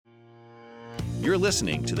You're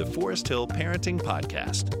listening to the Forest Hill Parenting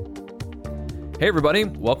Podcast. Hey everybody,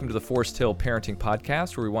 welcome to the Forest Hill Parenting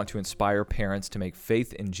Podcast, where we want to inspire parents to make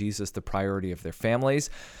faith in Jesus the priority of their families.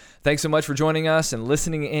 Thanks so much for joining us and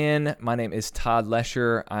listening in. My name is Todd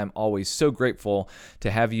Lesher. I'm always so grateful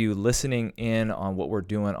to have you listening in on what we're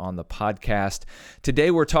doing on the podcast.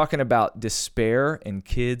 Today we're talking about despair in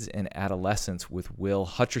kids and adolescents with Will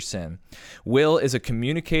Hutcherson. Will is a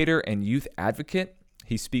communicator and youth advocate.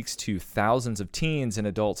 He speaks to thousands of teens and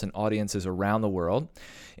adults in audiences around the world.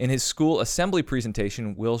 In his school assembly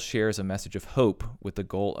presentation, Will shares a message of hope with the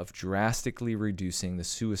goal of drastically reducing the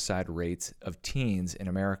suicide rates of teens in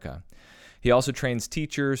America. He also trains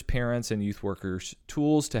teachers, parents, and youth workers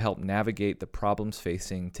tools to help navigate the problems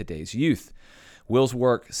facing today's youth. Will's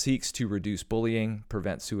work seeks to reduce bullying,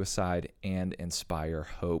 prevent suicide, and inspire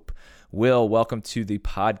hope. Will, welcome to the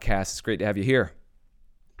podcast. It's great to have you here.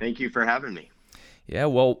 Thank you for having me. Yeah,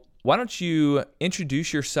 well, why don't you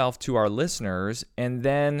introduce yourself to our listeners and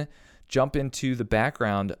then jump into the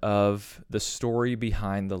background of the story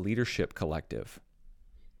behind the Leadership Collective?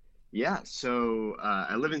 Yeah, so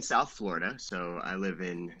I live in South Florida. So I live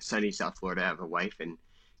in sunny South Florida. I have a wife and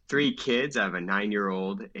 3 kids. I have a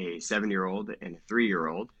 9-year-old, a 7-year-old, and a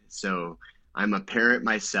 3-year-old. So I'm a parent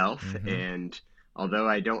myself. And although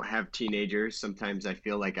I don't have teenagers, sometimes I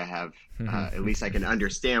feel like I have, at least I can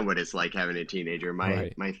understand what it's like having a teenager.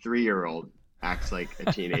 My 3-year-old acts like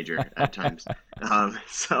a teenager at times.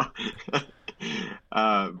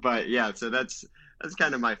 But yeah, so that's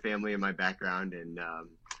kind of my family and my background.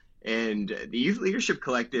 And the Youth Leadership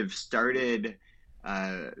Collective started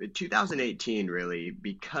 2018 really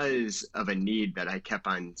because of a need that I kept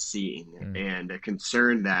on seeing and a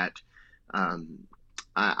concern that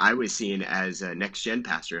I was seeing as a next gen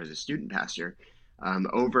pastor, as a student pastor.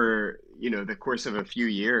 Over the course of a few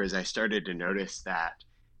years, I started to notice that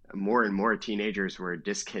more and more teenagers were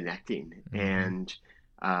disconnecting, and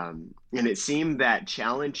it seemed that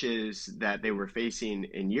challenges that they were facing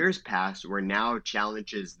in years past were now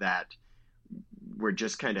challenges that were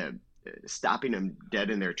just kind of stopping them dead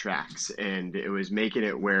in their tracks, and it was making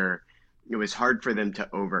it where it was hard for them to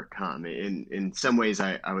overcome. In some ways,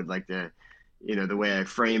 I would like to, the way I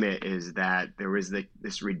frame it is that there was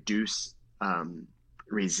this reduced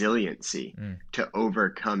resiliency to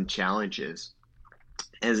overcome challenges.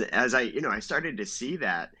 As I started to see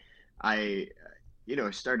that, I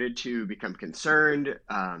started to become concerned,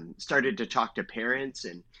 started to talk to parents,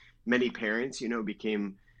 and many parents,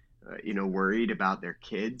 became, worried about their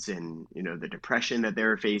kids and, the depression that they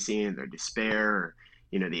were facing, their despair, or,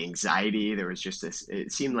 the anxiety. There was just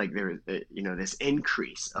it seemed like there was, this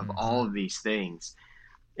increase of all of these things.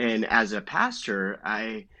 And as a pastor,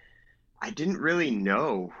 I didn't really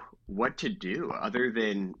know what to do other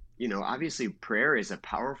than, obviously prayer is a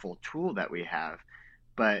powerful tool that we have,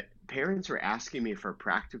 but parents were asking me for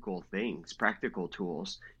practical things, practical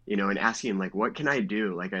tools, and asking like, what can I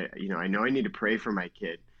do? Like, I know I need to pray for my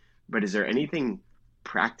kid, but is there anything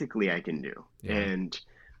practically I can do? Yeah. And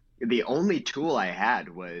the only tool I had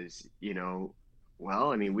was,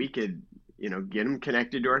 we could, get them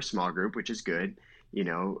connected to our small group, which is good,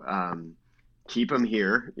 keep them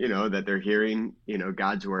here, that they're hearing,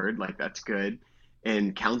 God's word, like that's good.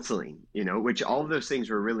 And counseling, which all of those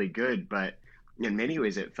things were really good, but in many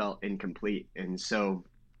ways it felt incomplete. And so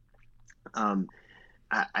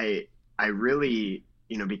I really,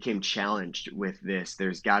 became challenged with this.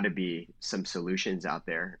 There's got to be some solutions out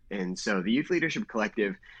there. And so the Youth Leadership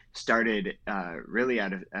Collective started really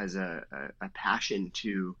as a passion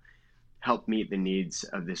to help meet the needs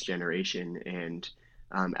of this generation. And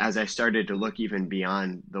as I started to look even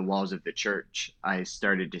beyond the walls of the church, I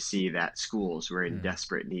started to see that schools were in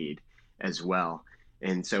desperate need as well.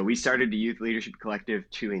 And so we started the Youth Leadership Collective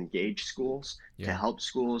to engage schools, to help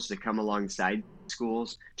schools, to come alongside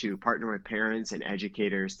schools, to partner with parents and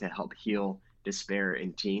educators to help heal despair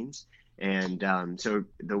in teens. And so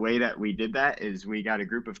the way that we did that is we got a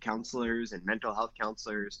group of counselors and mental health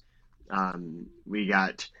counselors. We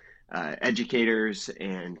got educators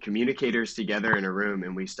and communicators together in a room,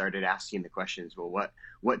 and we started asking the questions, well,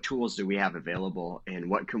 what tools do we have available, and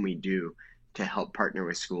what can we do to help partner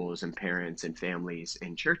with schools and parents and families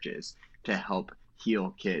and churches to help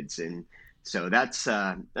heal kids? And so that's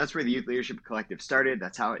where the Youth Leadership Collective started.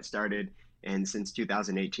 That's how it started. And since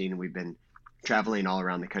 2018, we've been traveling all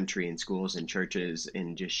around the country in schools and churches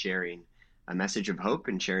and just sharing a message of hope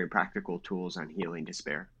and sharing practical tools on healing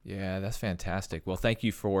despair. Yeah, that's fantastic. Well, thank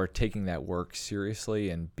you for taking that work seriously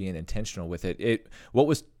and being intentional with it. What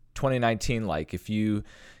was 2019 like? If you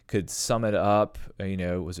could sum it up,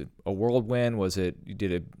 was it a whirlwind? Was it you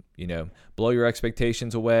did blow your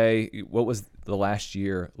expectations away? What was the last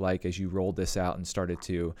year like as you rolled this out and started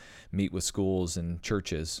to meet with schools and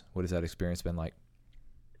churches? What has that experience been like?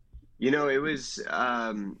 It was,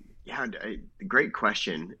 great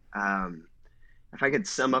question. If I could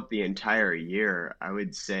sum up the entire year, I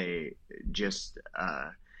would say just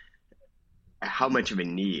how much of a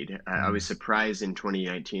need. I was surprised in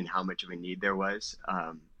 2019 how much of a need there was.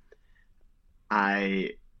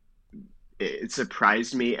 It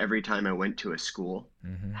surprised me every time I went to a school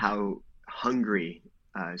how hungry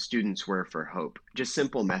students were for hope, just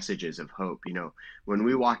simple messages of hope. When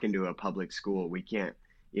we walk into a public school, we can't,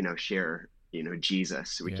 share,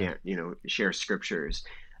 Jesus. We can't, share scriptures.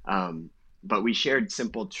 But we shared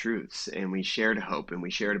simple truths, and we shared hope, and we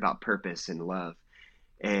shared about purpose and love.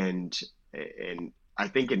 And I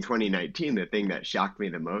think in 2019, the thing that shocked me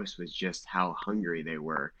the most was just how hungry they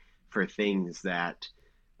were for things that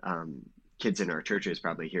kids in our churches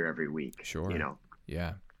probably hear every week. Sure.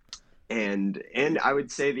 Yeah. And I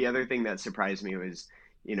would say the other thing that surprised me was,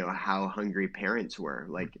 how hungry parents were.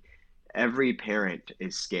 Like, every parent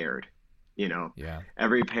is scared, Yeah.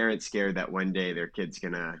 every parent's scared that one day their kid's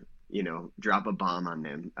gonna, drop a bomb on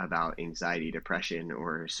them about anxiety, depression,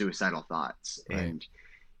 or suicidal thoughts. Right. And,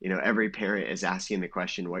 every parent is asking the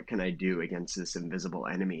question, what can I do against this invisible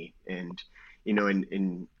enemy? And,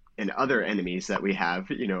 in other enemies that we have,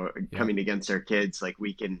 coming against our kids, like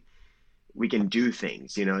we can do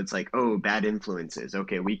things, it's like, oh, bad influences.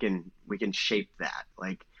 Okay. We can shape that.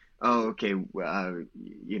 Like, oh, okay.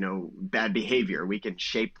 Bad behavior. We can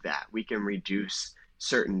shape that. We can reduce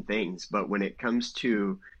certain things. But when it comes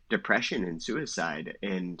to depression and suicide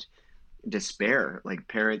and despair, like,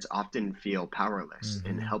 parents often feel powerless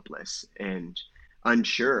and helpless and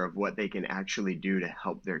unsure of what they can actually do to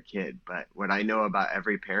help their kid. But what I know about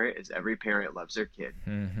every parent is every parent loves their kid,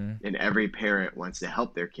 and every parent wants to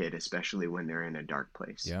help their kid, especially when they're in a dark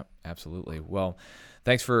place. Yeah, absolutely. Well,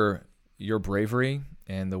 thanks for your bravery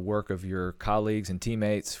and the work of your colleagues and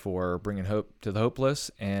teammates for bringing hope to the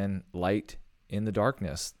hopeless and light in the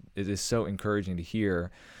darkness. It is so encouraging to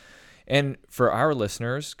hear. And for our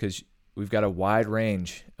listeners, because we've got a wide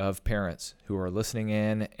range of parents who are listening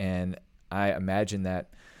in, and I imagine that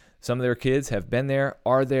some of their kids have been there,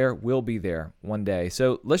 are there, will be there one day.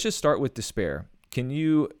 So let's just start with despair. Can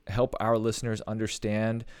you help our listeners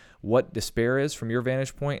understand what despair is from your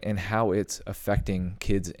vantage point and how it's affecting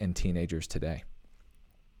kids and teenagers today?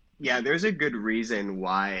 Yeah, there's a good reason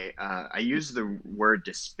why I use the word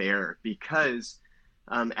despair, because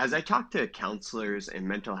as I talk to counselors and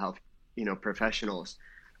mental health, professionals,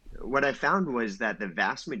 what I found was that the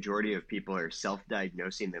vast majority of people are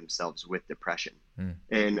self-diagnosing themselves with depression.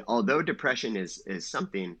 And although depression is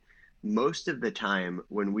something, most of the time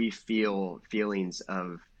when we feel feelings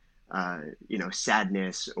of,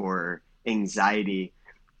 sadness or anxiety,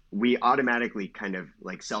 we automatically kind of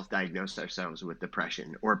like self-diagnose ourselves with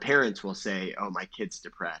depression. Or parents will say, oh, my kid's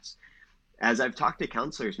depressed. As I've talked to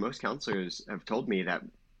counselors, most counselors have told me that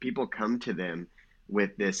people come to them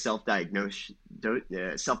with this self-diagnosis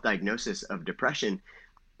of depression,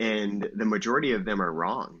 and the majority of them are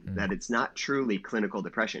wrong, that it's not truly clinical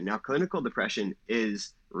depression. Now, clinical depression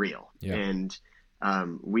is real, and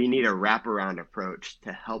we need a wraparound approach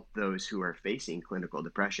to help those who are facing clinical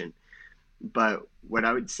depression. But what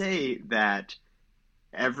I would say that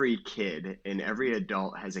every kid and every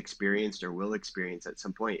adult has experienced or will experience at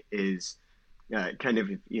some point is kind of,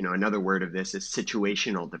 another word of this is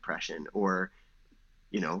situational depression, or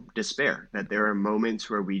despair, that there are moments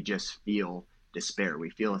where we just feel despair. We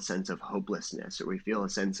feel a sense of hopelessness, or we feel a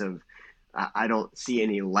sense of, I don't see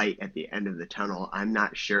any light at the end of the tunnel. I'm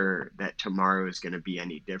not sure that tomorrow is going to be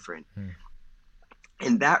any different.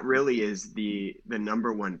 And that really is the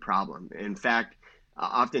number one problem. In fact,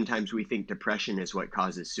 oftentimes we think depression is what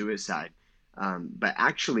causes suicide. But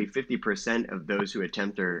actually 50% of those who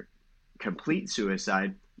attempt or complete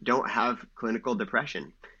suicide don't have clinical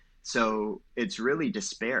depression. So it's really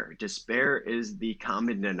despair. Despair is the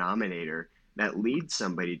common denominator that leads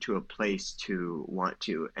somebody to a place to want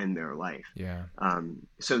to end their life. Yeah.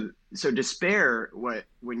 So despair,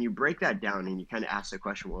 when you break that down and you kind of ask the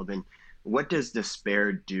question, well, then what does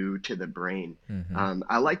despair do to the brain?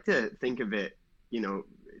 I like to think of it,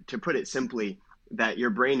 to put it simply, that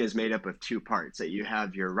your brain is made up of two parts, that you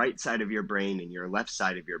have your right side of your brain and your left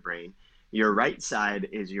side of your brain. Your right side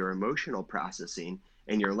is your emotional processing,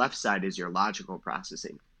 and your left side is your logical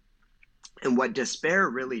processing. And what despair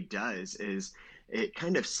really does is it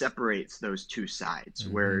kind of separates those two sides,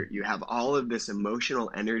 where you have all of this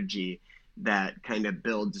emotional energy that kind of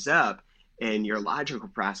builds up, and your logical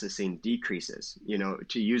processing decreases.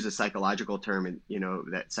 To use a psychological term,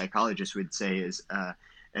 that psychologists would say is an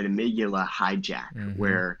amygdala hijack,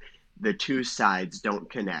 where the two sides don't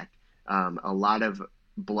connect. A lot of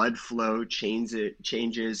blood flow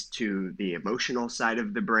changes to the emotional side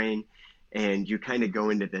of the brain, and you kind of go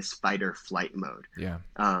into this fight or flight mode. Yeah.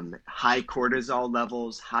 High cortisol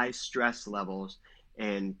levels, high stress levels,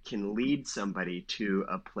 and can lead somebody to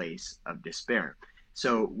a place of despair.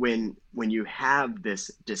 So when you have this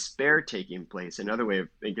despair taking place, another way of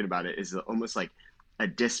thinking about it is almost like a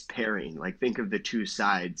despairing. Like, think of the two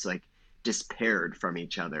sides like despaired from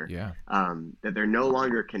each other. Yeah. That they're no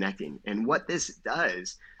longer connecting. And what this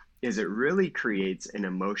does is it really creates an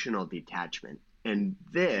emotional detachment. And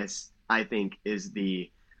this, I think, is the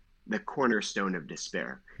cornerstone of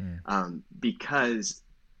despair, because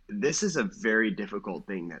this is a very difficult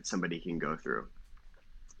thing that somebody can go through.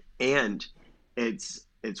 And it's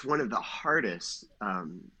one of the hardest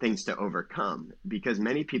things to overcome, because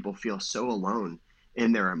many people feel so alone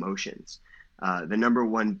in their emotions. The number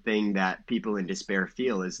one thing that people in despair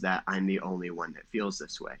feel is that I'm the only one that feels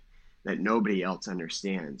this way, that nobody else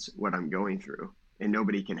understands what I'm going through, and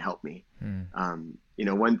nobody can help me.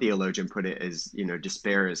 One theologian put it as,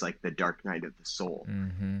 despair is like the dark night of the soul.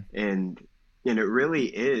 And it really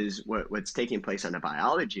is what's taking place on a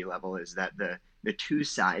biology level, is that the two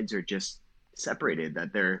sides are just separated,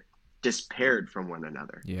 that they're despaired from one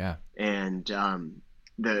another. Yeah. And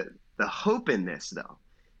the hope in this, though,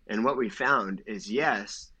 and what we found is,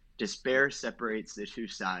 yes, despair separates the two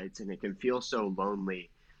sides, and it can feel so lonely,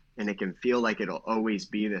 and it can feel like it'll always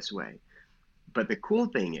be this way. But the cool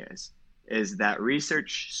thing is that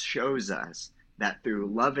research shows us that through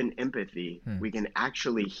love and empathy, we can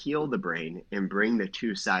actually heal the brain and bring the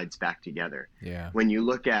two sides back together. Yeah. When you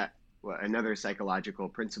look at another psychological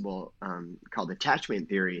principle called attachment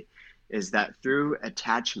theory, is that through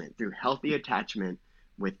healthy attachment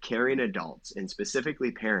with caring adults, and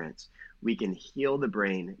specifically parents, we can heal the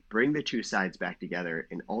brain, bring the two sides back together,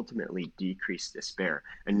 and ultimately decrease despair.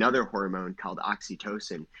 Another hormone called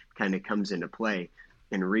oxytocin kind of comes into play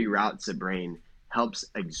and reroutes the brain, helps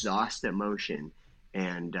exhaust emotion,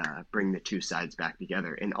 and bring the two sides back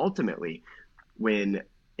together. And ultimately, when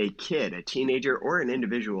a kid, a teenager, or an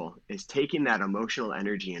individual is taking that emotional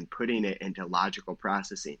energy and putting it into logical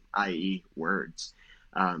processing, i.e. words,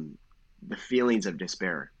 the feelings of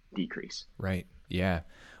despair decrease. Right. Yeah.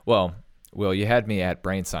 Well, Will, you had me at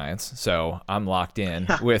brain science, so I'm locked in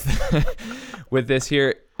with with this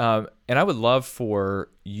here. And I would love for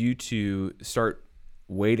you to start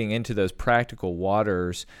wading into those practical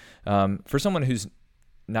waters. For someone who's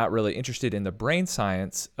not really interested in the brain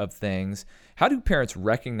science of things, how do parents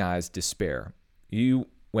recognize despair? You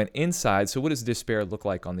went inside, so what does despair look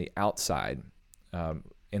like on the outside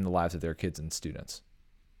in the lives of their kids and students?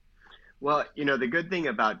 Well, the good thing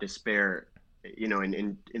about despair,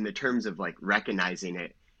 in the terms of like recognizing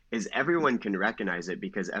it, is everyone can recognize it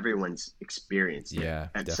because everyone's experienced it. Yeah,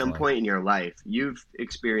 At definitely. some point in your life, you've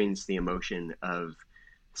experienced the emotion of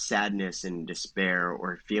sadness and despair,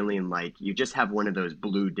 or feeling like you just have one of those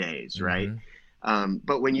blue days, right?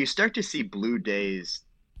 But when you start to see blue days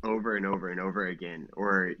over and over and over again,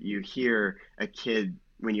 or you hear a kid,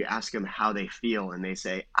 when you ask them how they feel and they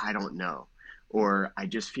say, I don't know, or I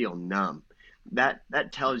just feel numb, that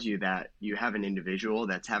tells you that you have an individual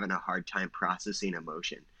that's having a hard time processing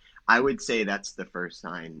emotion. I would say that's the first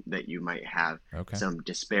sign that you might have some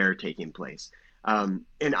despair taking place.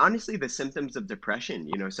 And honestly, the symptoms of depression,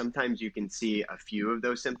 sometimes you can see a few of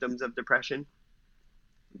those symptoms of depression,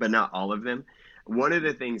 but not all of them. One of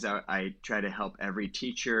the things I try to help every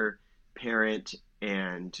teacher, parent,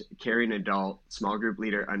 and caring adult, small group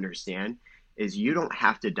leader understand is you don't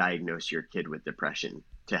have to diagnose your kid with depression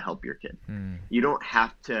to help your kid. You don't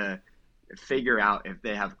have to figure out if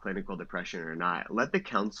they have clinical depression or not. Let the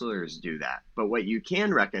counselors do that. But what you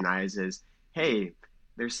can recognize is, hey,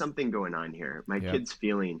 there's something going on here. My kid's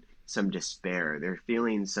feeling some despair. They're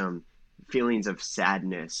feeling some feelings of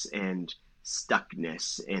sadness and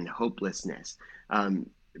stuckness and hopelessness.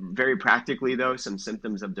 Very practically, though, some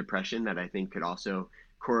symptoms of depression that I think could also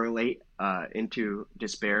correlate into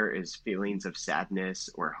despair is feelings of sadness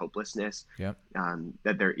or hopelessness.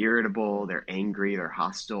 That they're irritable, they're angry, they're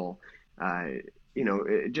hostile.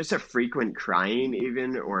 Just a frequent crying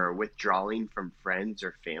even, or withdrawing from friends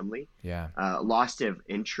or family. Loss of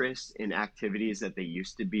interest in activities that they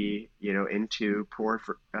used to be, into, poor,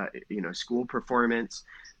 school performance,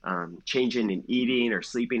 changing in eating or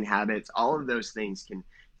sleeping habits. All of those things can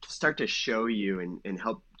start to show you and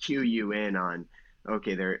help cue you in on,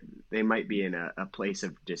 okay, they might be in a place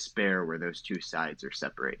of despair where those two sides are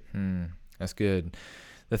separated. That's good.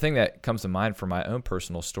 The thing that comes to mind for my own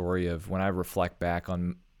personal story of when I reflect back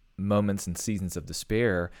on moments and seasons of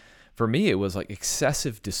despair, for me, it was like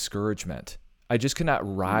excessive discouragement. I just could not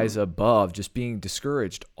rise above just being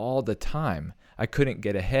discouraged all the time. I couldn't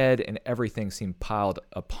get ahead and everything seemed piled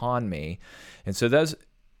upon me. And so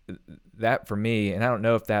that for me, and I don't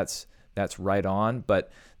know if that's right on,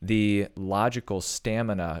 but the logical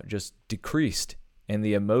stamina just decreased, and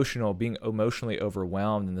the being emotionally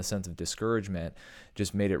overwhelmed in the sense of discouragement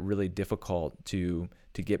just made it really difficult to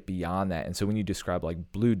get beyond that. And so when you describe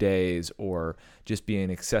like blue days or just being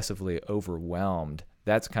excessively overwhelmed,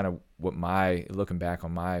 that's kind of what looking back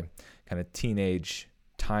on my kind of teenage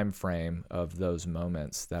time frame of those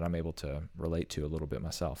moments that I'm able to relate to a little bit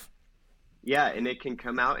myself. Yeah, and it can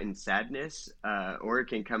come out in sadness, or it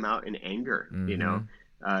can come out in anger,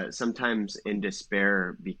 sometimes in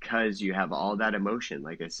despair, because you have all that emotion,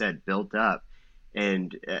 like I said, built up.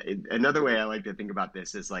 And another way I like to think about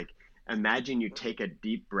this is like, imagine you take a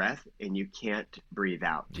deep breath and you can't breathe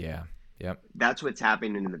out. Yeah. Yep. That's what's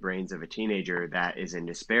happening in the brains of a teenager that is in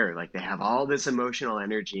despair. Like, they have all this emotional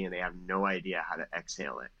energy and they have no idea how to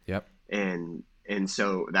exhale it. Yep. And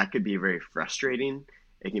so that could be very frustrating.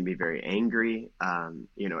 It can be very angry,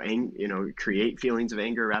 create feelings of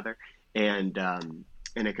anger rather. And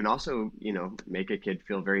it can also, make a kid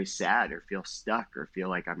feel very sad or feel stuck or feel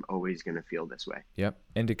like I'm always going to feel this way. Yep.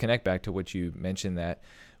 And to connect back to what you mentioned, that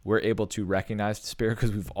we're able to recognize despair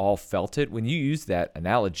because we've all felt it. When you use that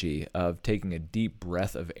analogy of taking a deep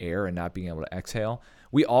breath of air and not being able to exhale,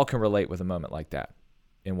 we all can relate with a moment like that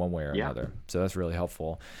in one way or another. So that's really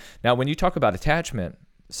helpful. Now, when you talk about attachment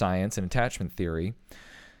science and attachment theory,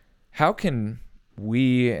 how can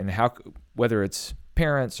we, and whether it's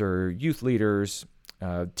parents or youth leaders,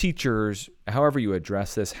 teachers, however you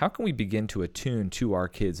address this, how can we begin to attune to our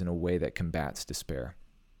kids in a way that combats despair?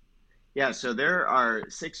 Yeah, so there are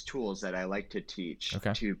 6 tools that I like to teach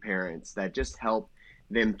to parents that just help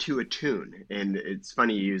them to attune. And it's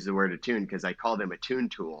funny you use the word attune because I call them attune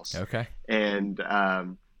tools. Okay. And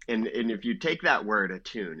if you take that word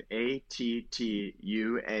attune,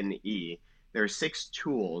 ATTUNE, there are 6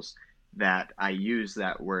 tools that I use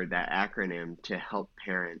that word, that acronym, to help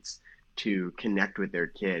parents to connect with their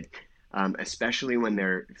kid, especially when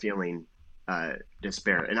they're feeling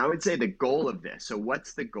despair. And I would say the goal of this, so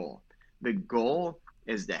what's the goal? The goal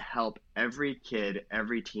is to help every kid,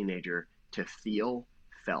 every teenager to feel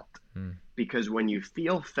felt. Because when you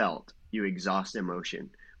feel felt, you exhaust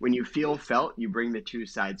emotion. When you feel felt, you bring the two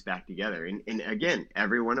sides back together. And again,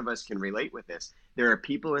 every one of us can relate with this. There are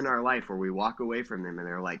people in our life where we walk away from them and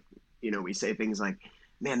they're like, we say things like,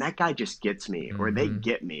 man, that guy just gets me, or they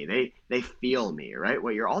get me, they feel me, right?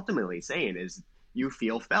 What you're ultimately saying is you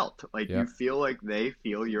feel felt, like you feel like they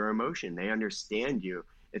feel your emotion. They understand you.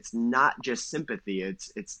 It's not just sympathy.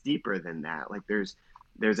 It's deeper than that. Like there's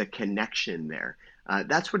a connection there.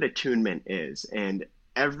 That's what attunement is. And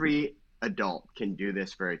every adult can do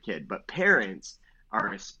this for a kid, but parents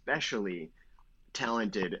are especially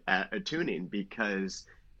talented at attuning because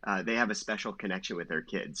they have a special connection with their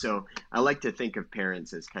kids. So I like to think of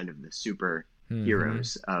parents as kind of the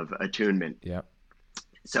superheroes of attunement. Yeah.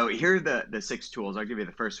 So here are the 6 tools. I'll give you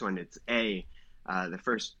the first one. It's A. The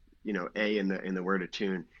first, A in the word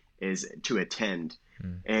attune is to attend.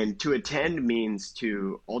 And to attend means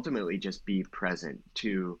to ultimately just be present,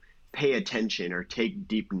 to pay attention or take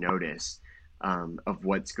deep notice of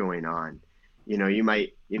what's going on. You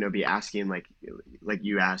might, be asking like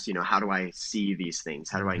you asked, how do I see these things?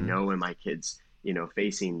 How do I know when my kid's,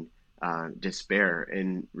 facing despair?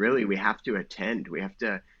 And really, we have to attend. We have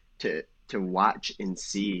to watch and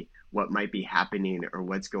see what might be happening or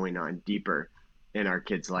what's going on deeper in our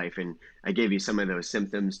kid's life. And I gave you some of those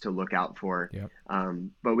symptoms to look out for.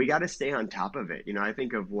 But we got to stay on top of it. I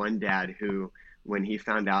think of one dad who, when he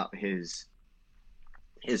found out his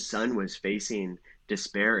son was facing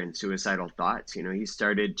despair and suicidal thoughts, he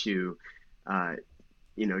started to,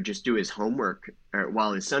 just do his homework. Or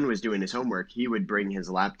while his son was doing his homework, he would bring his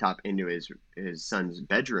laptop into his son's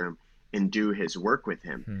bedroom and do his work with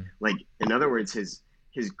him. Like, in other words,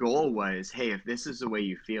 his goal was, hey, if this is the way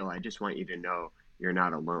you feel, I just want you to know you're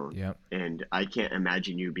not alone. And I can't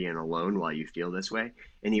imagine you being alone while you feel this way.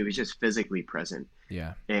 And he was just physically present.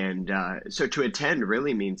 And so to attend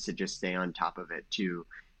really means to just stay on top of it, to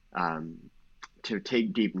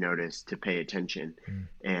take deep notice, to pay attention,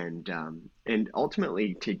 and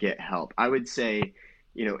ultimately to get help. I would say,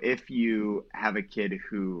 if you have a kid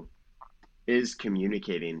who is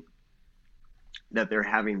communicating that they're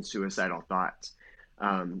having suicidal thoughts,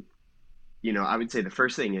 I would say the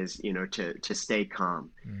first thing is, to stay calm.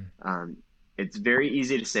 it's very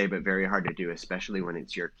easy to say, but very hard to do, especially when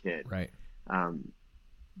it's your kid. Right. Um,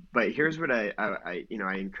 but here's what I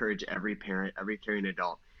encourage every parent, every caring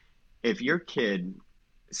adult. If your kid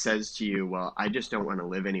says to you, well, I just don't want to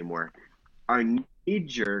live anymore, our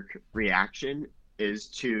knee-jerk reaction is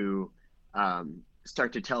to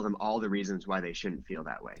start to tell them all the reasons why they shouldn't feel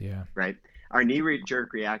that way, Yeah. right? Our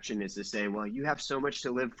knee-jerk reaction is to say, well, you have so much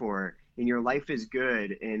to live for, and your life is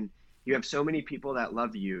good, and you have so many people that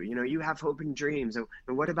love you. You know, you have hope and dreams. And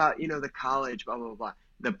what about, the college, blah, blah, blah.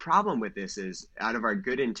 The problem with this is, out of our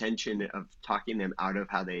good intention of talking them out of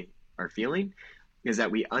how they are feeling, is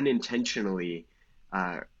that we unintentionally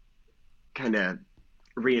kind of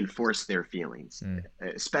reinforce their feelings,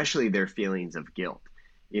 especially their feelings of guilt.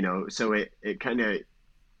 So it kind of,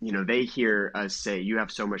 they hear us say, you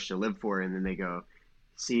have so much to live for, and then they go,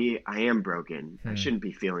 see, I am broken. I shouldn't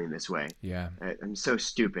be feeling this way. Yeah. I'm so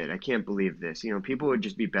stupid. I can't believe this. People would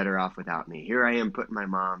just be better off without me. Here I am putting my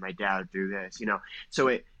mom, my dad through this, so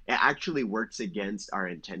it actually works against our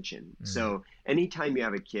intention. So anytime you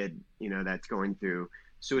have a kid, that's going through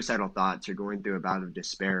suicidal thoughts or going through a bout of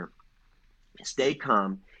despair, stay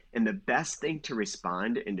calm. And the best thing to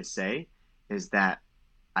respond and to say is that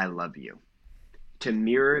I love you. To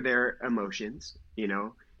mirror their emotions,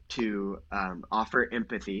 to offer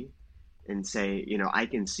empathy and say, I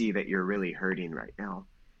can see that you're really hurting right now.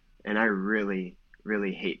 And I really,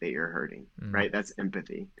 really hate that you're hurting, right? That's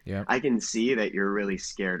empathy. Yeah. I can see that you're really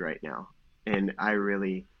scared right now. And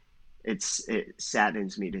it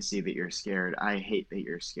saddens me to see that you're scared. I hate that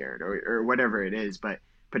you're scared, or whatever it is. But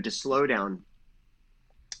to slow down,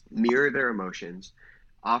 mirror their emotions,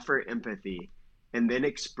 offer empathy, and then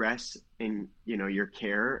express your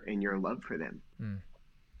care and your love for them.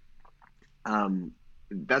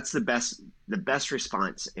 That's the best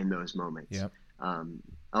response in those moments. Yep.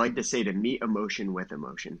 I like to say to meet emotion with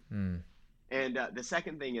emotion. And the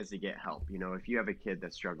second thing is to get help. If you have a kid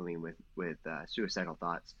that's struggling with suicidal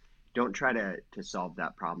thoughts, don't try to solve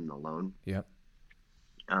that problem alone. Yep.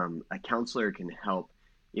 A counselor can help,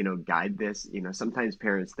 guide this. Sometimes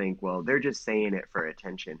parents think, well, they're just saying it for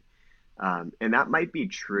attention. And that might be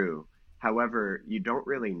true. However, you don't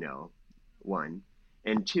really know, one.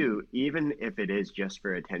 And two, even if it is just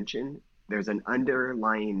for attention, there's an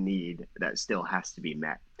underlying need that still has to be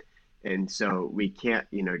met. And so we can't,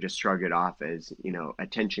 just shrug it off as,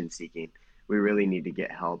 attention seeking. We really need to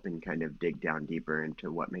get help and kind of dig down deeper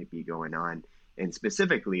into what may be going on, and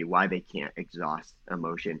specifically why they can't exhaust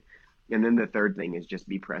emotion. And then the third thing is just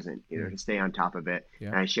be present, to stay on top of it. Yeah.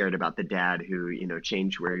 And I shared about the dad who,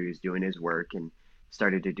 changed where he was doing his work and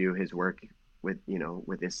started to do his work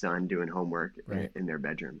with his son doing homework in their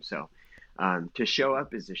bedroom. So to show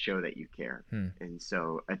up is to show that you care. And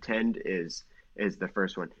so attend is the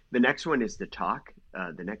first one. The next one is to talk.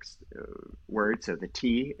 The next word, so the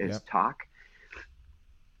T is talk.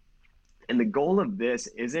 And the goal of this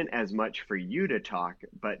isn't as much for you to talk,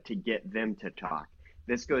 but to get them to talk.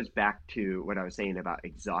 This goes back to what I was saying about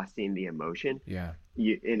exhausting the emotion. Yeah.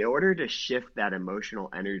 In order to shift that emotional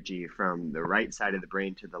energy from the right side of the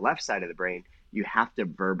brain to the left side of the brain, you have to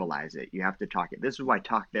verbalize it. You have to talk it. This is why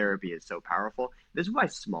talk therapy is so powerful. This is why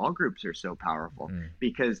small groups are so powerful,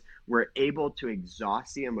 because we're able to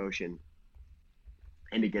exhaust the emotion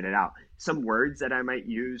and to get it out. Some words that I might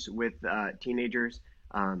use with teenagers,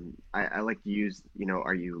 I like to use,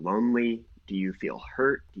 are you lonely? Do you feel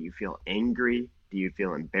hurt? Do you feel angry? Do you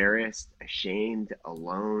feel embarrassed, ashamed,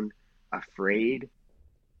 alone, afraid?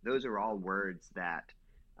 Those are all words that,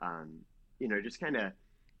 just kind of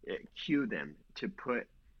cue them to put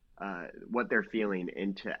what they're feeling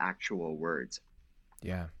into actual words.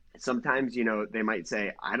 Yeah. Sometimes, they might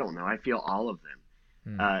say, I don't know, I feel all of them.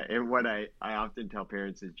 And what I often tell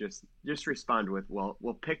parents is just respond with, well,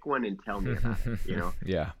 pick one and tell me about it,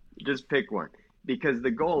 Yeah. Just pick one. Because the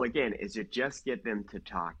goal, again, is to just get them to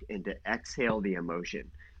talk and to exhale the emotion.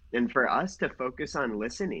 And for us to focus on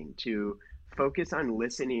listening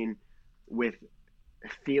with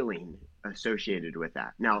feeling associated with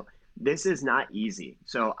that. Now, this is not easy.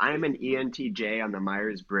 So I'm an ENTJ on the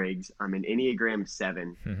Myers-Briggs. I'm an Enneagram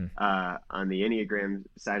 7 on the Enneagram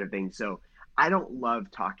side of things. So I don't love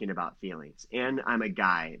talking about feelings. And I'm a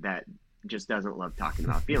guy that just doesn't love talking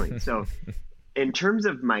about feelings. So in terms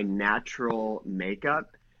of my natural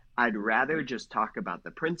makeup, I'd rather just talk about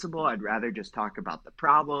the principle. I'd rather just talk about the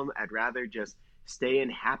problem. I'd rather just stay in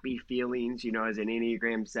happy feelings. As an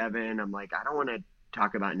Enneagram 7, I'm like, I don't want to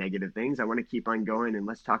talk about negative things. I want to keep on going, and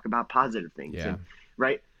let's talk about positive things. Yeah.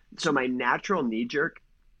 Right. So my natural knee jerk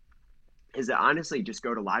is to honestly just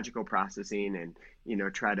go to logical processing and,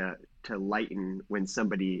 try to lighten when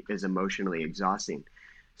somebody is emotionally exhausting.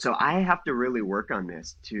 So I have to really work on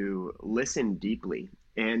this to listen deeply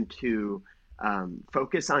and to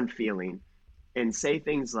focus on feeling and say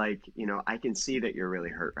things like, I can see that you're really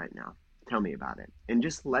hurt right now. Tell me about it. And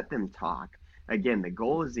just let them talk. Again, the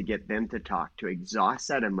goal is to get them to talk, to exhaust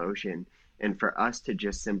that emotion, and for us to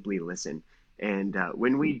just simply listen. And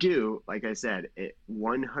when we do, like I said, it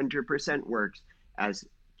 100% works. As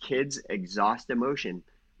kids exhaust emotion,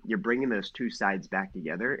 you're bringing those two sides back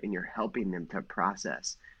together and you're helping them to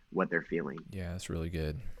process what they're feeling. Yeah, that's really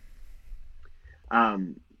good.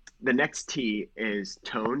 The next T is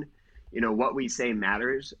tone. What we say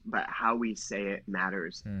matters, but how we say it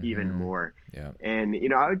matters even more. Yeah. And,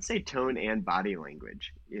 I would say tone and body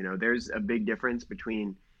language. There's a big difference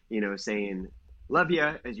between, saying love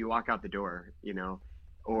you as you walk out the door,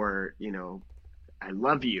 or, I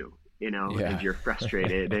love you, as you're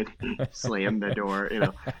frustrated and slam the door,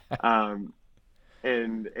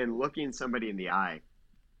 and looking somebody in the eye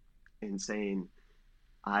and saying,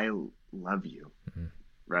 I love you.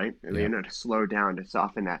 Right? To slow down, to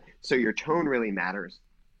soften that. So your tone really matters.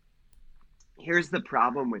 Here's the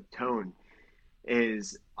problem with tone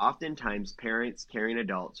is oftentimes parents carrying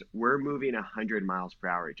adults, we're moving 100 miles per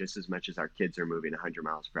hour just as much as our kids are moving 100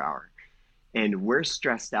 miles per hour. And we're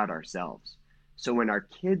stressed out ourselves. So when our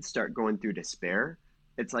kids start going through despair,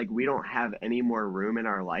 it's like we don't have any more room in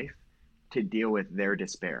our life to deal with their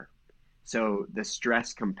despair. So the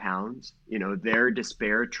stress compounds, their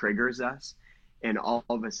despair triggers us. And all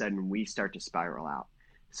of a sudden we start to spiral out.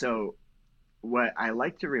 So what I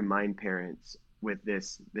like to remind parents with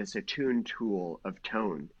this attuned tool of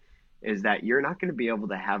tone is that you're not going to be able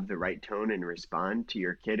to have the right tone and respond to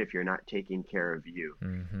your kid if you're not taking care of you.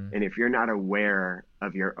 And if you're not aware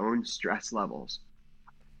of your own stress levels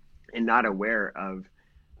and not aware of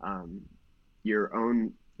your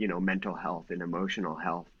own, mental health and emotional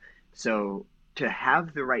health. So to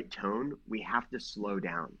have the right tone, we have to slow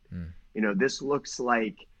down. This looks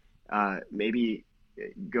like maybe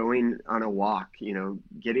going on a walk,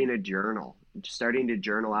 getting a journal, starting to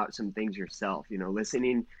journal out some things yourself,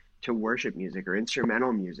 listening to worship music or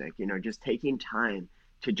instrumental music, just taking time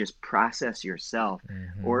to just process yourself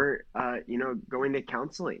or, going to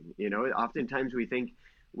counseling. Oftentimes we think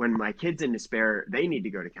when my kid's in despair, they need to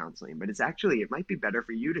go to counseling, but it might be better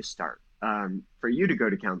for you to start, for you to go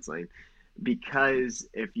to counseling, because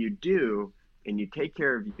if you do and you take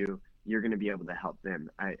care of you, you're going to be able to help them.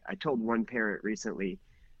 I told one parent recently,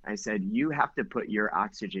 I said, you have to put your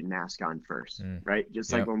oxygen mask on first, right?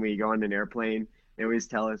 Just like when we go on an airplane, they always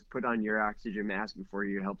tell us, put on your oxygen mask before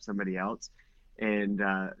you help somebody else. And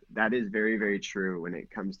that is very, very true when it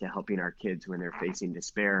comes to helping our kids when they're facing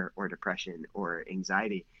despair or depression or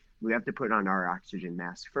anxiety. We have to put on our oxygen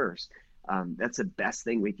mask first. That's the best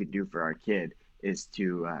thing we could do for our kid is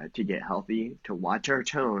to get healthy, to watch our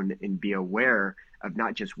tone and be aware of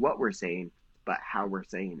not just what we're saying, but how we're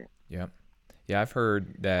saying it. Yeah, I've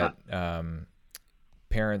heard that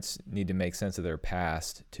parents need to make sense of their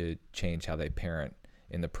past to change how they parent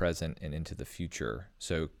in the present and into the future.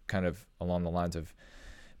 So kind of along the lines of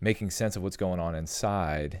making sense of what's going on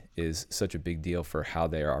inside is such a big deal for how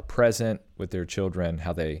they are present with their children,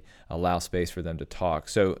 how they allow space for them to talk.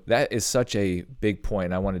 So that is such a big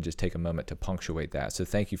point. I want to just take a moment to punctuate that. So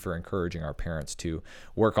thank you for encouraging our parents to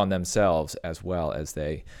work on themselves as well as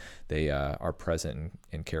they are present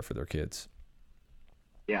and care for their kids.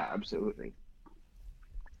 Yeah, absolutely.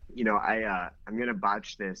 I'm going to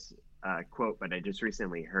botch this quote, but I just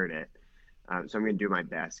recently heard it. So I'm going to do my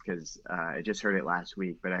best because I just heard it last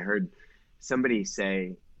week, but I heard somebody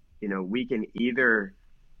say, we can either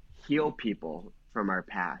heal people from our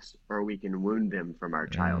past or we can wound them from our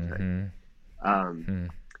childhood.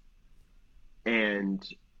 And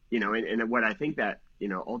what I think that,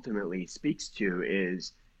 ultimately speaks to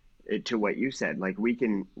is to what you said, like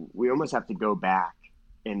we almost have to go back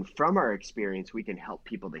and from our experience, we can help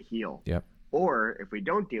people to heal. Yep. Or if we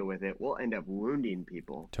don't deal with it, we'll end up wounding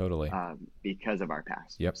people. Totally. Because of our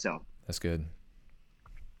past. Yep. So that's good.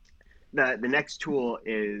 The next tool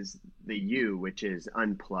is the U, which is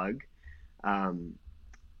unplug.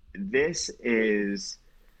 This is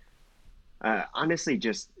honestly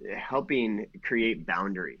just helping create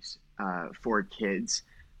boundaries for kids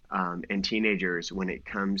and teenagers when it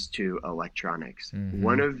comes to electronics.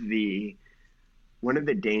 One of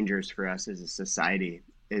the dangers for us as a society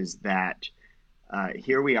is that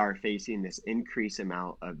here we are facing this increased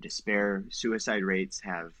amount of despair. Suicide rates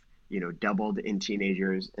have, doubled in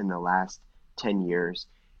teenagers in the last 10 years.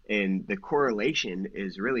 And the correlation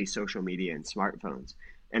is really social media and smartphones.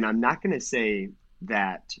 And I'm not going to say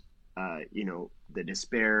that, the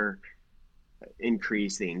despair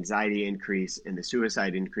increase, the anxiety increase, and the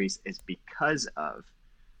suicide increase is because of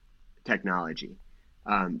technology.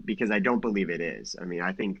 Because I don't believe it is. I mean,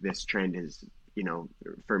 I think this trend is,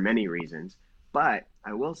 for many reasons, but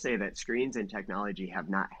I will say that screens and technology have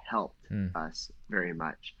not helped us very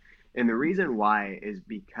much. And the reason why is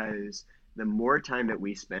because the more time that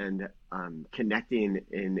we spend connecting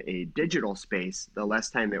in a digital space, the less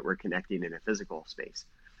time that we're connecting in a physical space.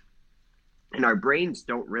 And our brains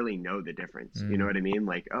don't really know the difference. You know what I mean?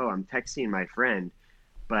 Like, oh, I'm texting my friend,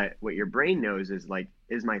 but what your brain knows is like,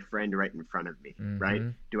 is my friend right in front of me, right?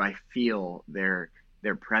 Do I feel their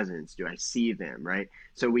presence? Do I see them, right?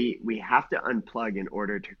 So we have to unplug in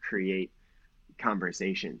order to create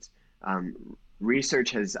conversations.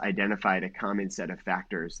 Research has identified a common set of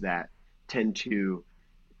factors that tend to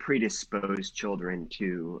predispose children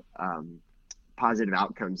to positive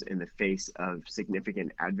outcomes in the face of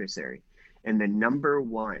significant adversary. And the number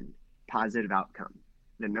one positive outcome,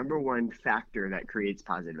 the number one factor that creates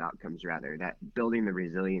positive outcomes, rather, that building the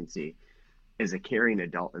resiliency, is a caring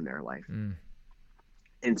adult in their life.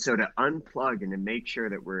 And so to unplug and to make sure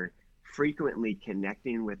that we're frequently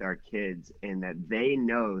connecting with our kids and that they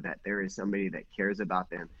know that there is somebody that cares about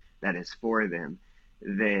them, that is for them,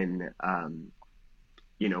 then,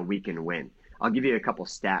 we can win. I'll give you a couple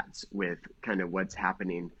stats with kind of what's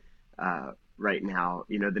happening right now.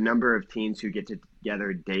 The number of teens who get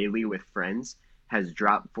together daily with friends has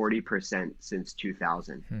dropped 40% since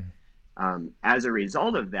 2000. As a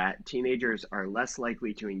result of that, teenagers are less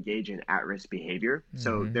likely to engage in at-risk behavior.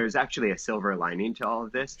 So there's actually a silver lining to all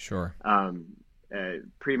of this. Sure.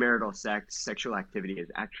 Premarital sexual activity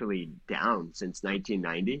is actually down since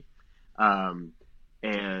 1990.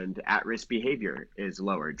 And at-risk behavior is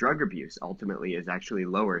lower. Drug abuse ultimately is actually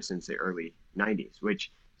lower since the early 90s,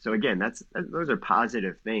 so again, those are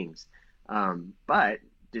positive things. But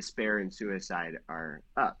despair and suicide are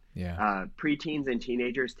up. Yeah. Preteens and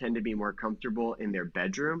teenagers tend to be more comfortable in their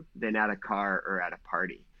bedroom than at a car or at a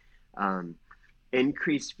party.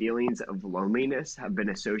 Increased feelings of loneliness have been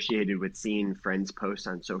associated with seeing friends post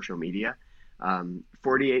on social media.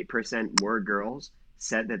 48% more girls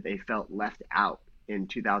said that they felt left out in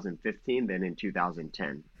 2015 than in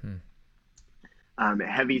 2010.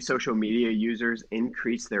 Heavy social media users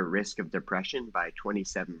increase their risk of depression by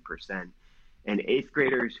 27%. And eighth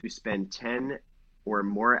graders who spend 10 or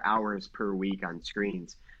more hours per week on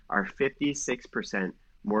screens are 56%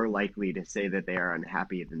 more likely to say that they are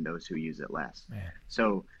unhappy than those who use it less. Man.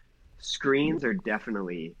 So screens are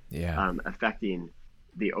definitely affecting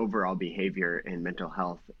the overall behavior and mental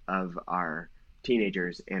health of our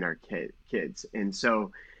teenagers and our kids. And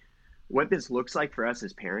so what this looks like for us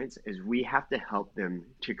as parents is we have to help them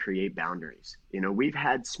to create boundaries. We've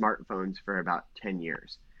had smartphones for about 10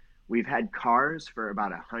 years. We've had cars for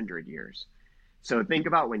about 100 years. So think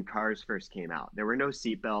about when cars first came out. There were no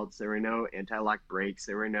seatbelts, there were no anti-lock brakes,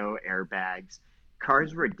 there were no airbags.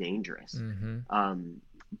 Cars were dangerous,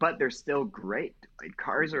 but they're still great. Like,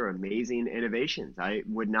 cars are amazing innovations. I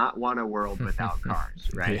would not want a world without cars,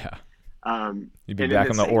 right? Yeah. You'd be back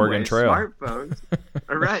on the Oregon Trail. Smartphones,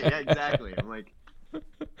 right? Yeah, exactly. I'm like,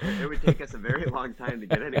 it would take us a very long time to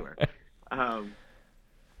get anywhere.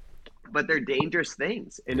 But they're dangerous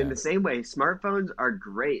things. And in the same way, smartphones are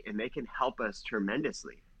great and they can help us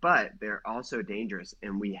tremendously, but they're also dangerous,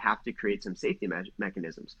 and we have to create some safety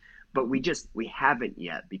mechanisms. But we haven't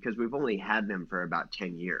yet, because we've only had them for about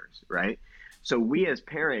 10 years, right? So we as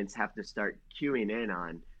parents have to start cueing in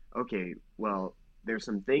on, okay, well, there's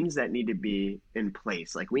some things that need to be in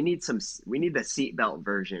place. Like we need the seatbelt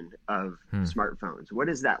version of smartphones. What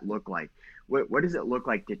does that look like? What does it look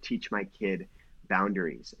like to teach my kid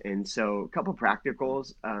boundaries? And so a couple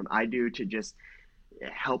practicals I do to just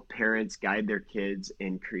help parents guide their kids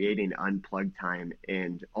in creating unplugged time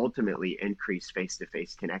and ultimately increase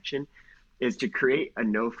face-to-face connection is to create a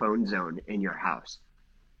no phone zone in your house.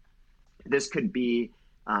 This could be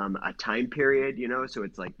a time period, so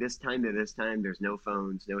it's like this time to this time, there's no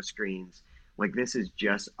phones, no screens. Like, this is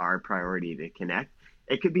just our priority to connect.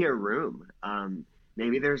 It could be a room.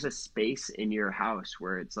 Maybe there's a space in your house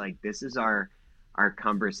where it's like, this is our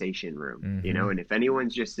conversation room, and if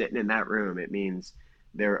anyone's just sitting in that room, it means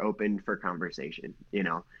they're open for conversation,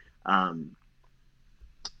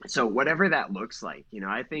 so whatever that looks like,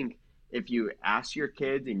 I think if you ask your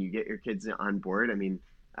kids and you get your kids on board,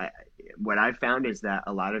 what I've found is that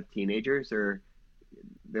a lot of teenagers they're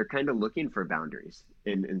kind of looking for boundaries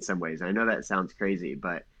in some ways. I know that sounds crazy,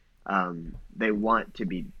 but they want to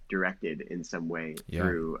be directed in some way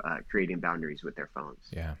through creating boundaries with their phones.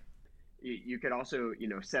 Yeah. You could also,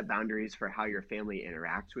 set boundaries for how your family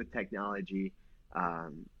interacts with technology.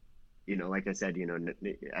 like I said,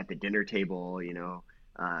 at the dinner table,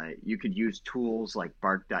 you could use tools like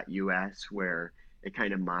bark.us where it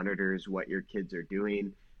kind of monitors what your kids are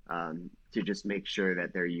doing, to just make sure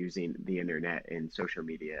that they're using the internet and social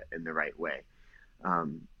media in the right way.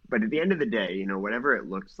 But at the end of the day, whatever it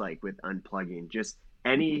looks like with unplugging, just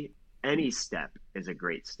any step is a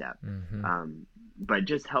great step. But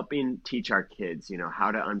just helping teach our kids,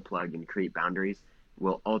 how to unplug and create boundaries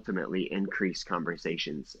will ultimately increase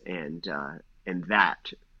conversations, and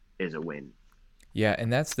that is a win. Yeah,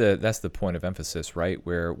 and that's the point of emphasis, right?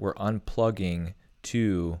 Where we're unplugging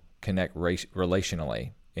to connect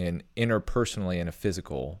relationally and interpersonally in a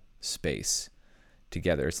physical space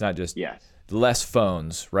together. It's not just less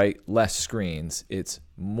phones, right? Less screens. It's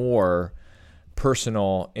more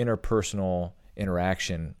personal, interpersonal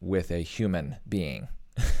interaction with a human being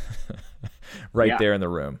there in the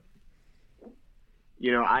room.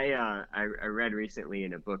 I read recently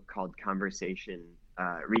in a book called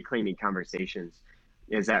Reclaiming Conversations,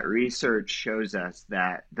 is that research shows us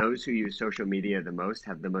that those who use social media the most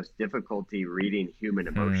have the most difficulty reading human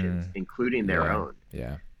emotions, including their own.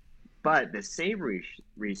 Yeah. But the same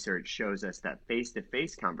research shows us that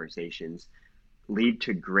face-to-face conversations lead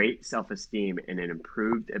to great self-esteem and an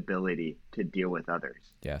improved ability to deal with others.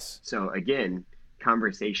 Yes. So again,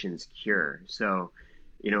 conversations cure. So,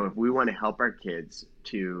 if we want to help our kids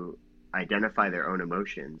to identify their own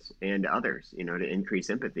emotions and others, to increase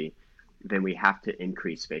empathy, then we have to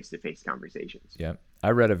increase face-to-face conversations. Yeah.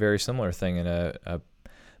 I read a very similar thing in a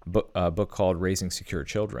book called Raising Secure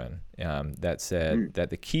Children, that said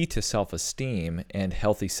that the key to self-esteem and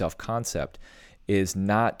healthy self-concept is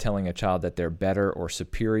not telling a child that they're better or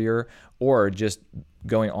superior or just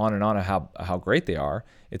going on and on how great they are.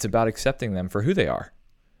 It's about accepting them for who they are.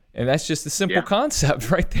 And that's just the simple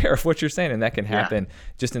concept right there of what you're saying. And that can happen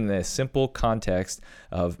just in the simple context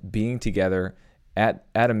of being together at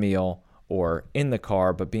a meal or in the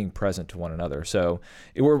car, but being present to one another. So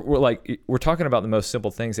we're talking about the most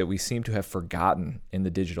simple things that we seem to have forgotten in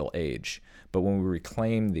the digital age. But when we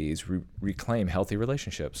reclaim these, reclaim healthy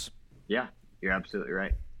relationships. Yeah, you're absolutely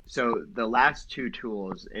right. So the last two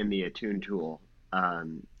tools in the Attune tool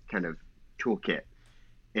kind of toolkit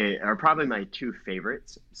are probably my two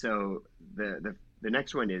favorites. So the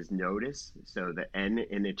next one is notice. So the N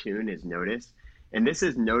in Attune is notice. And this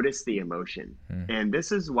is notice the emotion. And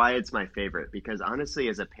this is why it's my favorite, because honestly,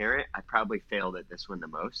 as a parent, I probably failed at this one the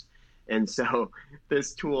most. And so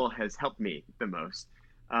this tool has helped me the most.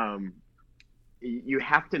 You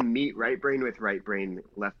have to meet right brain with right brain,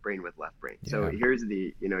 left brain with left brain. So here's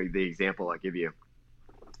the example I'll give you.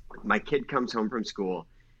 My kid comes home from school,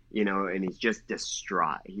 and he's just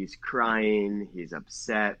distraught. He's crying. He's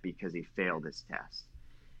upset because he failed his test.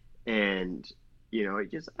 And, I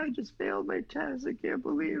just failed my test. I can't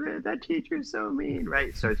believe it. That teacher's so mean,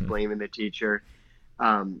 right? Starts blaming the teacher.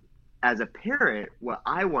 As a parent, what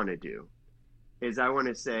I want to do is I want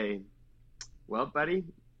to say, well, buddy,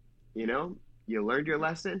 you learned your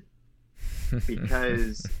lesson,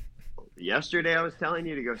 because yesterday I was telling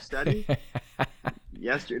you to go study.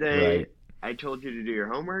 Yesterday, I told you to do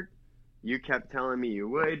your homework. You kept telling me you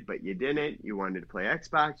would, but you didn't. You wanted to play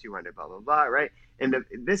Xbox. You wanted blah, blah, blah, right? And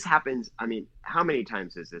this happens. I mean, how many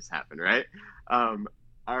times does this happen, right?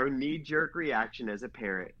 Our knee-jerk reaction as a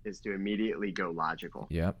parent is to immediately go logical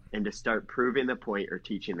and to start proving the point or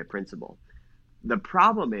teaching the principle. The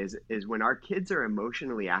problem is when our kids are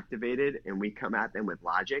emotionally activated and we come at them with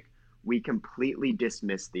logic, we completely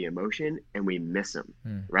dismiss the emotion and we miss them,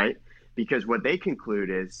 right? Because what they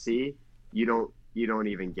conclude is, see, you don't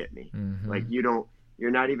even get me. Like you're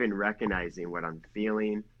not even recognizing what I'm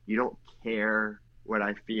feeling. You don't care what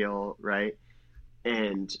I feel, right?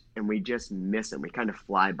 And we just miss them. We kind of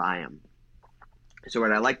fly by them. So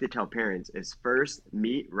what I like to tell parents is first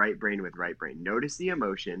meet right brain with right brain. Notice the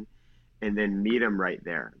emotion and then meet them right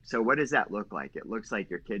there. So what does that look like? It looks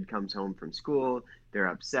like your kid comes home from school. They're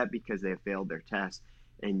upset because they failed their test.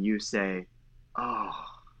 And you say, oh,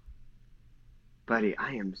 buddy,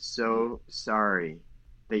 I am so sorry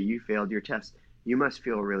that you failed your test. You must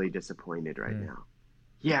feel really disappointed right now.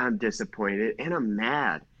 Yeah, I'm disappointed and I'm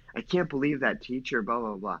mad. I can't believe that teacher, blah,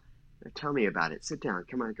 blah, blah. Tell me about it. Sit down.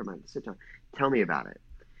 Come on, sit down. Tell me about it.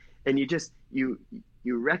 And you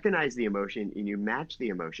recognize the emotion and you match the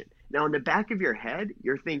emotion. Now, in the back of your head,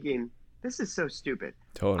 you're thinking, this is so stupid.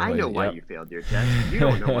 Totally. I know why you failed your test. You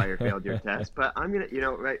don't know why you failed your test, but I'm going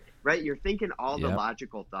to, right? You're thinking all the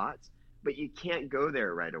logical thoughts, but you can't go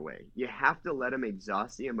there right away. You have to let them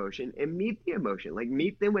exhaust the emotion and meet the emotion, like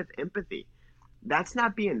meet them with empathy. That's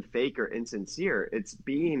not being fake or insincere. It's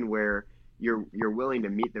being where you're willing to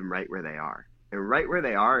meet them right where they are. And right where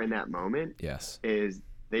they are in that moment Yes. is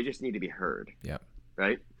they just need to be heard, Yep.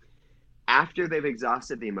 right? After they've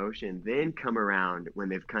exhausted the emotion, then come around when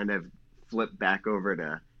they've kind of flipped back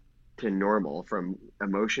over to normal, from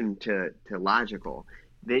emotion to logical.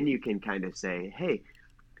 Then you can kind of say, hey,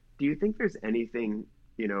 do you think there's anything,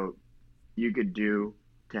 you could do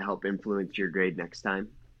to help influence your grade next time?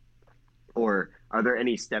 Or are there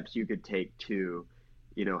any steps you could take to,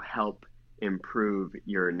 help improve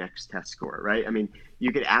your next test score, right? I mean,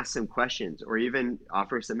 you could ask some questions or even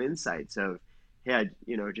offer some insights of, hey, I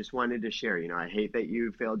just wanted to share, I hate that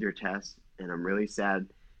you failed your test and I'm really sad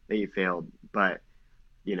that you failed. But,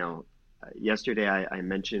 yesterday I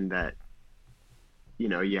mentioned that,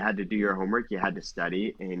 you had to do your homework, you had to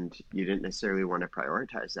study, and you didn't necessarily want to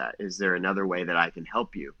prioritize that. Is there another way that I can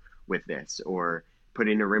help you with this? Or put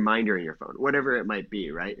in a reminder in your phone, whatever it might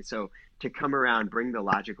be, right? So to come around, bring the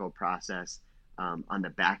logical process on the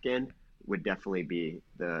back end would definitely be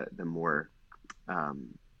the more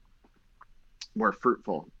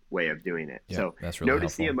fruitful way of doing it. Yeah, So that's really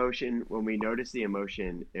notice helpful. the emotion. When we notice the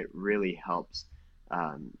emotion, it really helps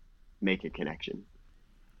make a connection.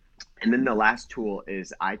 And then the last tool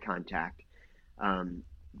is eye contact.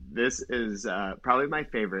 This is probably my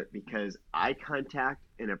favorite because eye contact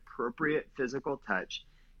and appropriate physical touch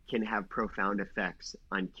can have profound effects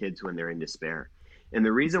on kids when they're in despair. And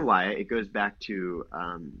the reason why, it goes back to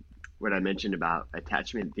what I mentioned about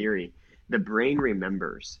attachment theory. The brain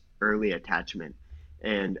remembers early attachment,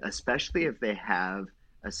 and especially if they have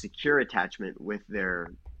a secure attachment with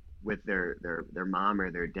their mom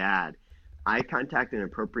or their dad, eye contact and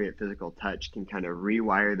appropriate physical touch can kind of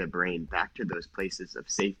rewire the brain back to those places of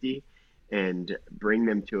safety and bring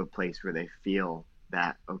them to a place where they feel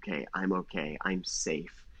that, okay, I'm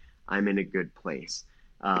safe, I'm in a good place.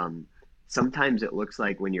 Sometimes it looks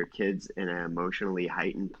like, when your kid's in an emotionally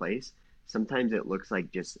heightened place, sometimes it looks like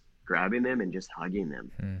just grabbing them and just hugging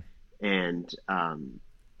them. And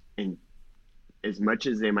as much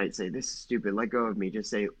as they might say, this is stupid, let go of me, just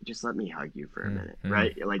say, just let me hug you for a minute,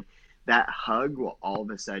 right? Like, that hug will all of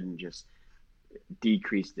a sudden just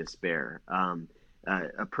decrease despair.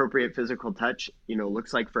 Appropriate physical touch,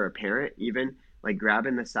 looks like, for a parent, even like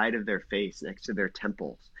grabbing the side of their face next to their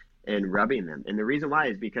temples and rubbing them. And the reason why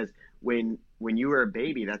is because when you were a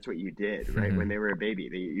baby, that's what you did, right? When they were a baby,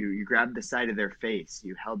 you grabbed the side of their face,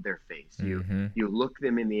 you held their face, you looked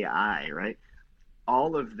them in the eye, right?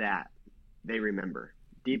 All of that they remember.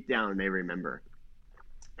 Deep down, they remember.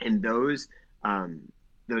 And those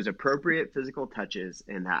appropriate physical touches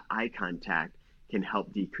and that eye contact can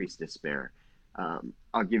help decrease despair.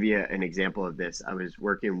 I'll give you an example of this. I was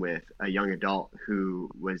working with a young adult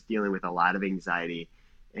who was dealing with a lot of anxiety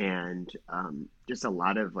and just a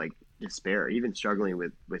lot of despair, even struggling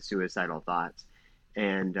with suicidal thoughts.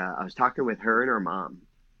 And I was talking with her and her mom.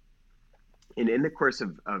 And in the course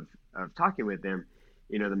of talking with them,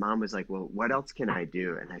 the mom was like, well, what else can I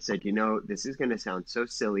do? And I said, this is going to sound so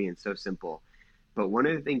silly and so simple, but one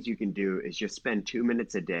of the things you can do is just spend 2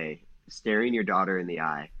 minutes a day staring your daughter in the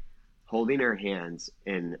eye, holding her hands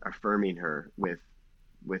and affirming her with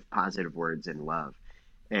positive words and love.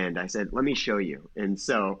 And I said, let me show you. And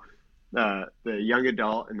so the young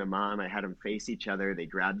adult and the mom, I had them face each other. They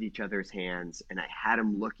grabbed each other's hands, and I had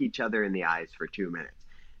them look each other in the eyes for 2 minutes.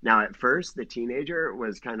 Now, at first, the teenager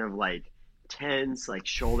was kind of tense,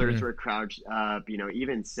 shoulders were crouched up,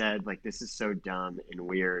 even said this is so dumb and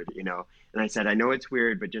weird, and I said, I know it's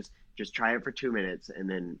weird, but just try it for 2 minutes, and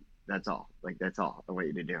then that's all. That's all I want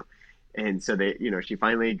you to do. And so they, she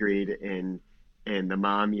finally agreed, and the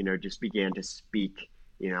mom, just began to speak,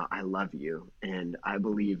 I love you, and I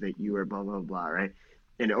believe that you are blah, blah, blah, right?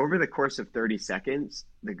 And over the course of 30 seconds,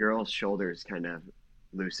 the girl's shoulders kind of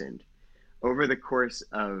loosened. Over the course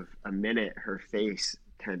of a minute, her face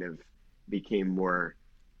kind of became more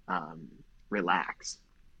relaxed.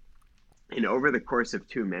 And over the course of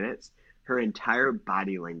 2 minutes, her entire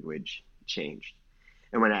body language changed.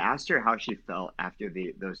 And when I asked her how she felt after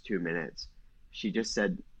those 2 minutes, she just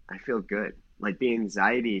said, I feel good. The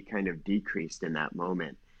anxiety kind of decreased in that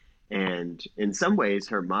moment. And in some ways,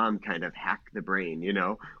 her mom kind of hacked the brain,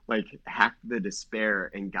 hacked the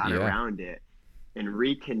despair and got around it and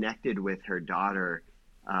reconnected with her daughter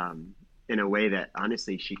in a way that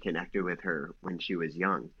honestly she connected with her when she was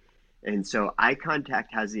young. And so eye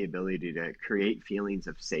contact has the ability to create feelings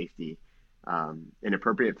of safety, and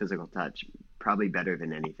appropriate physical touch, probably better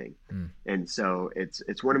than anything. And so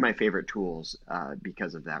it's one of my favorite tools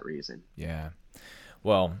because of that reason. Yeah.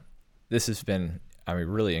 Well, this has been,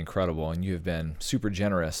 really incredible, and you have been super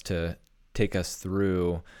generous to take us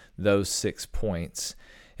through those 6 points.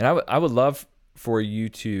 And I would love for you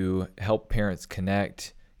to help parents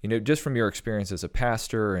connect, just from your experience as a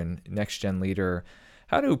pastor and next gen leader,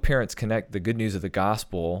 how do parents connect the good news of the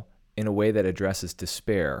gospel in a way that addresses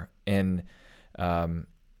despair? And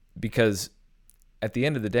because at the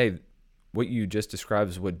end of the day, what you just described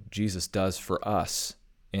is what Jesus does for us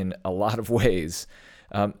in a lot of ways.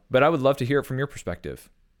 But I would love to hear it from your perspective.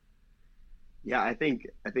 Yeah, I think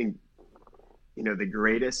the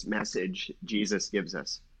greatest message Jesus gives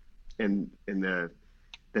us, and the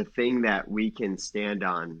thing that we can stand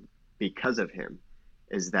on because of him,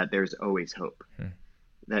 is that there's always hope.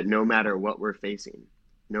 That no matter what we're facing,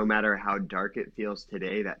 no matter how dark it feels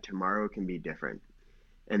today, that tomorrow can be different,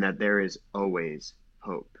 and that there is always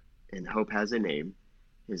hope. And hope has a name.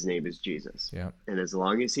 His name is Jesus. Yeah. And as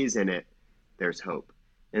long as he's in it, there's hope.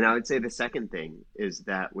 And I would say the second thing is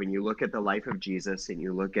that when you look at the life of Jesus and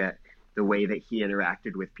you look at the way that he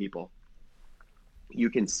interacted with people, you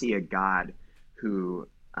can see a God who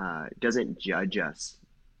doesn't judge us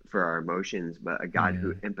for our emotions, but a God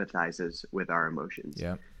who empathizes with our emotions.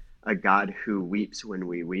 Yeah. A God who weeps when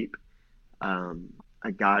we weep.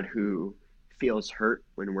 A God who feels hurt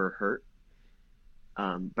when we're hurt.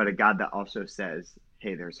 But a God that also says,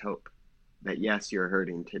 hey, there's hope. That yes, you're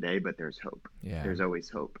hurting today, but there's hope. Yeah. There's always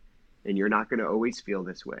hope. And you're not going to always feel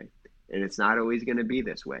this way. And it's not always going to be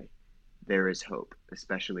this way. There is hope,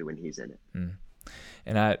 especially when he's in it.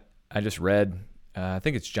 And I just read, I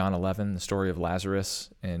think it's John 11, the story of Lazarus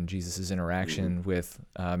and Jesus' interaction with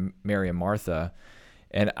Mary and Martha.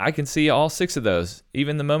 And I can see all 6 of those,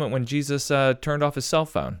 even the moment when Jesus turned off his cell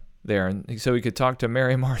phone there, and so he could talk to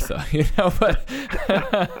Mary and Martha,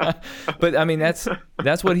 but I mean, that's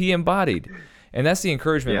what he embodied. And that's the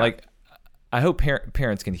encouragement. Yeah. Like, I hope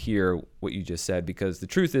parents can hear what you just said, because the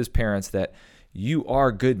truth is, parents, that you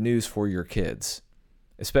are good news for your kids,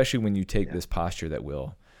 especially when you take this posture that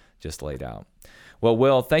Will just laid out. Well,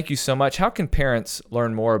 Will, thank you so much. How can parents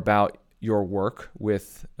learn more about your work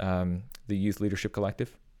with the Youth Leadership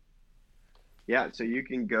Collective? Yeah, so you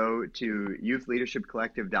can go to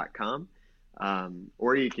youthleadershipcollective.com,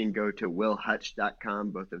 or you can go to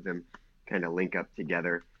willhutch.com. Both of them kind of link up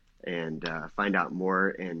together and find out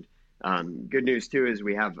more. And good news, too, is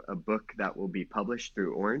we have a book that will be published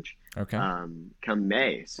through Orange come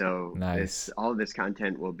May. So nice. All of this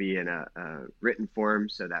content will be in a written form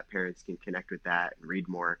so that parents can connect with that and read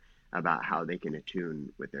more about how they can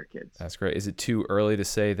attune with their kids. That's great. Is it too early to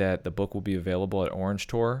say that the book will be available at Orange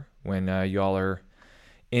Tour when y'all are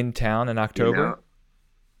in town in October?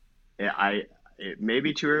 It may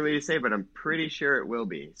be too early to say, but I'm pretty sure it will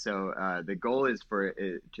be. So the goal is for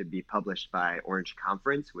it to be published by Orange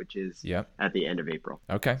Conference, which is at the end of April.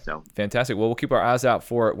 Okay. So fantastic. Well, we'll keep our eyes out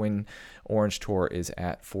for it when Orange Tour is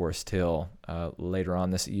at Forest Hill later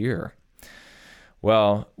on this year.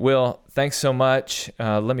 Well, Will, thanks so much.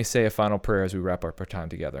 Let me say a final prayer as we wrap up our time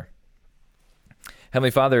together.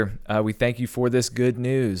 Heavenly Father, we thank you for this good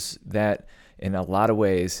news that in a lot of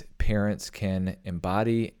ways parents can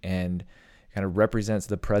embody and kind of represents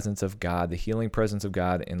the presence of God, the healing presence of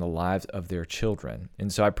God in the lives of their children.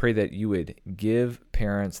 And so I pray that you would give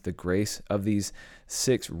parents the grace of these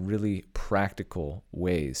 6 really practical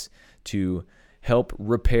ways to help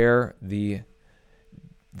repair the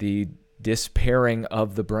despairing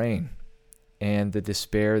of the brain and the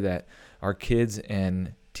despair that our kids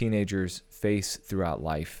and teenagers face throughout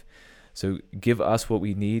life. So give us what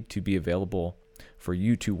we need to be available for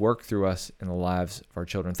you to work through us in the lives of our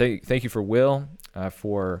children. Thank you for Will,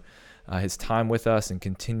 for his time with us, and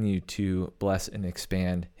continue to bless and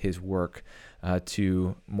expand his work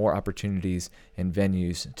to more opportunities and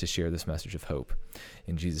venues to share this message of hope.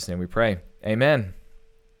 In Jesus' name we pray. Amen.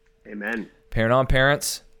 Amen. Parent on,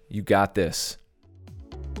 parents. You got this.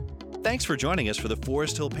 Thanks for joining us for the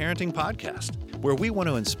Forest Hill Parenting Podcast, where we want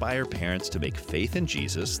to inspire parents to make faith in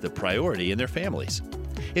Jesus the priority in their families.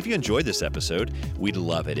 If you enjoyed this episode, we'd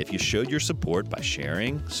love it if you showed your support by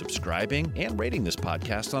sharing, subscribing, and rating this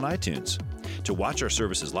podcast on iTunes. To watch our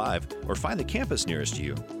services live or find the campus nearest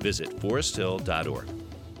you, visit foresthill.org.